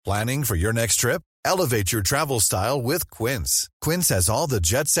Planning for your next trip? Elevate your travel style with Quince. Quince has all the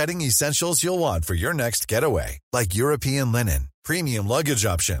jet-setting essentials you'll want for your next getaway, like European linen, premium luggage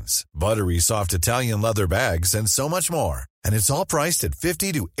options, buttery soft Italian leather bags, and so much more. And it's all priced at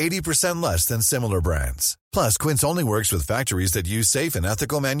 50 to 80% less than similar brands. Plus, Quince only works with factories that use safe and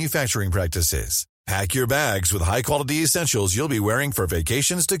ethical manufacturing practices. Pack your bags with high-quality essentials you'll be wearing for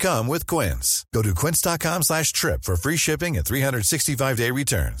vacations to come with Quince. Go to quince.com/trip for free shipping and 365-day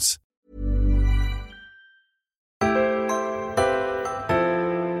returns.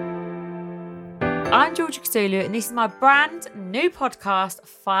 I'm Georgia Cthulhu, and this is my brand new podcast,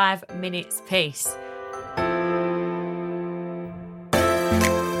 5 Minutes Peace.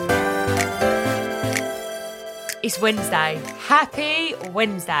 It's Wednesday. Happy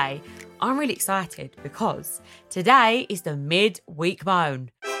Wednesday. I'm really excited because today is the mid-week moan.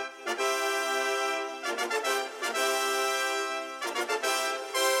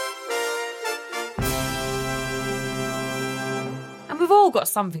 And we've all got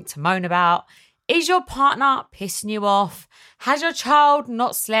something to moan about. Is your partner pissing you off? Has your child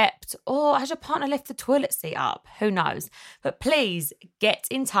not slept? Or has your partner left the toilet seat up? Who knows? But please get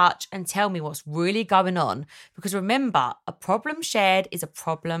in touch and tell me what's really going on. Because remember, a problem shared is a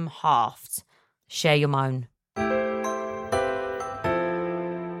problem halved. Share your moan.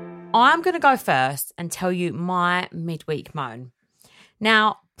 I'm going to go first and tell you my midweek moan.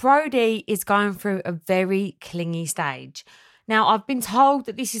 Now, Brody is going through a very clingy stage. Now, I've been told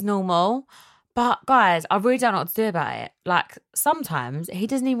that this is normal. But guys, I really don't know what to do about it. Like, sometimes he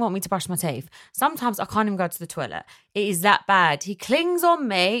doesn't even want me to brush my teeth. Sometimes I can't even go to the toilet. It is that bad. He clings on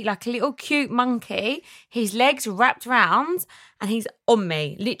me like a little cute monkey. His legs wrapped around and he's on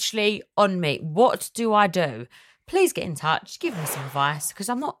me, literally on me. What do I do? Please get in touch. Give me some advice because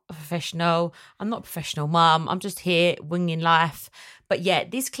I'm not a professional. I'm not a professional mum. I'm just here winging life. But yeah,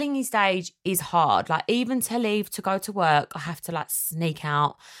 this clingy stage is hard. Like, even to leave to go to work, I have to like sneak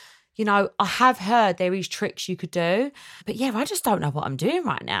out. You know, I have heard there is tricks you could do, but yeah, I just don't know what I'm doing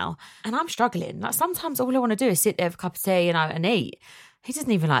right now. And I'm struggling. Like, sometimes all I want to do is sit there with a cup of tea, and eat. He doesn't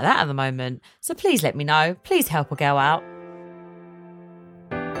even like that at the moment. So please let me know. Please help a girl out.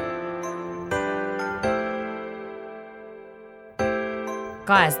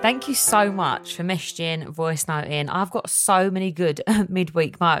 Guys, thank you so much for messaging, voice noting. I've got so many good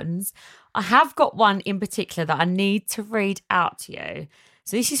midweek moans. I have got one in particular that I need to read out to you.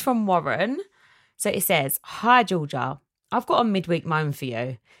 So this is from Warren. So it says, "Hi Georgia, I've got a midweek moan for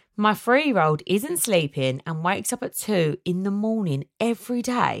you. My 3-year-old isn't sleeping and wakes up at 2 in the morning every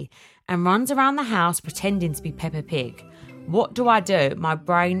day and runs around the house pretending to be Peppa Pig. What do I do? My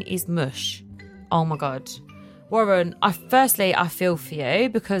brain is mush." Oh my God. Warren, I feel for you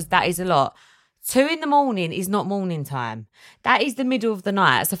because that is a lot. 2 in the morning is not morning time. That is the middle of the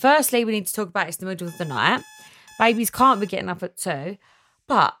night. So firstly, we need to talk about it's the middle of the night. Babies can't be getting up at 2.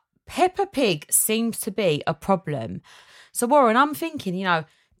 But Peppa Pig seems to be a problem. So Warren, I'm thinking,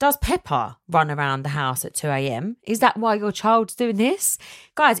 does Peppa run around the house at 2 a.m? Is that why your child's doing this?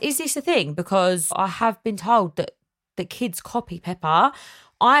 Guys, is this a thing? Because I have been told that the kids copy Peppa.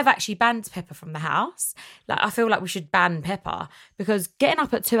 I've actually banned Peppa from the house. Like, I feel like we should ban Peppa because getting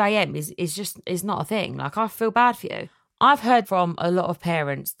up at 2 a.m. is not a thing. Like, I feel bad for you. I've heard from a lot of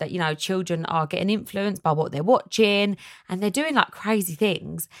parents that, children are getting influenced by what they're watching and they're doing like crazy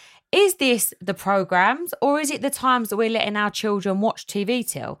things. Is this the programs or is it the times that we're letting our children watch TV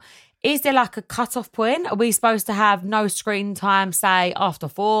till? Is there like a cut-off point? Are we supposed to have no screen time, say, after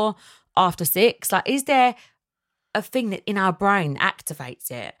 4, after 6? Like, is there a thing that in our brain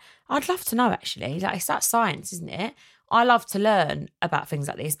activates it? I'd love to know, actually. Like, it's that science, isn't it? I love to learn about things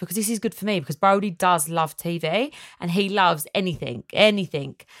like this because this is good for me because Brody does love TV and he loves anything.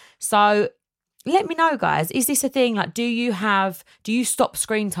 So let me know, guys. Is this a thing? Like, do you stop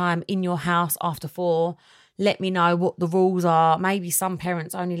screen time in your house after 4? Let me know what the rules are. Maybe some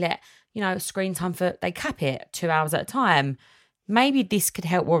parents only let, screen time they cap it 2 hours at a time. Maybe this could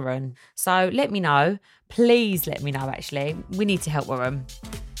help Warren. So let me know. Please let me know, actually. We need to help Warren.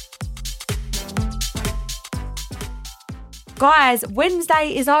 Guys,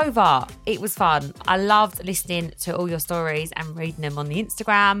 Wednesday is over. It was fun. I loved listening to all your stories and reading them on the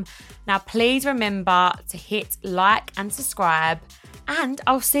Instagram. Now, please remember to hit like and subscribe, and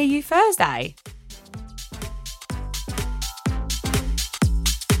I'll see you Thursday.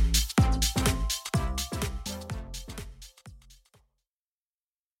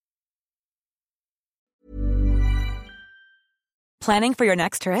 Planning for your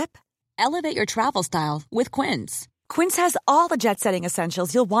next trip? Elevate your travel style with Quince. Quince has all the jet-setting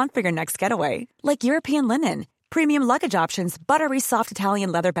essentials you'll want for your next getaway, like European linen, premium luggage options, buttery soft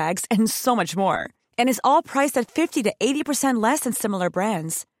Italian leather bags, and so much more. And is all priced at 50 to 80% less than similar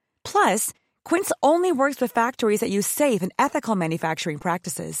brands. Plus, Quince only works with factories that use safe and ethical manufacturing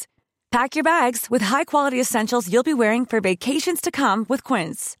practices. Pack your bags with high-quality essentials you'll be wearing for vacations to come with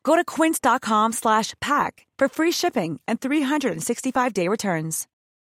Quince. Go to quince.com/pack for free shipping and 365-day returns.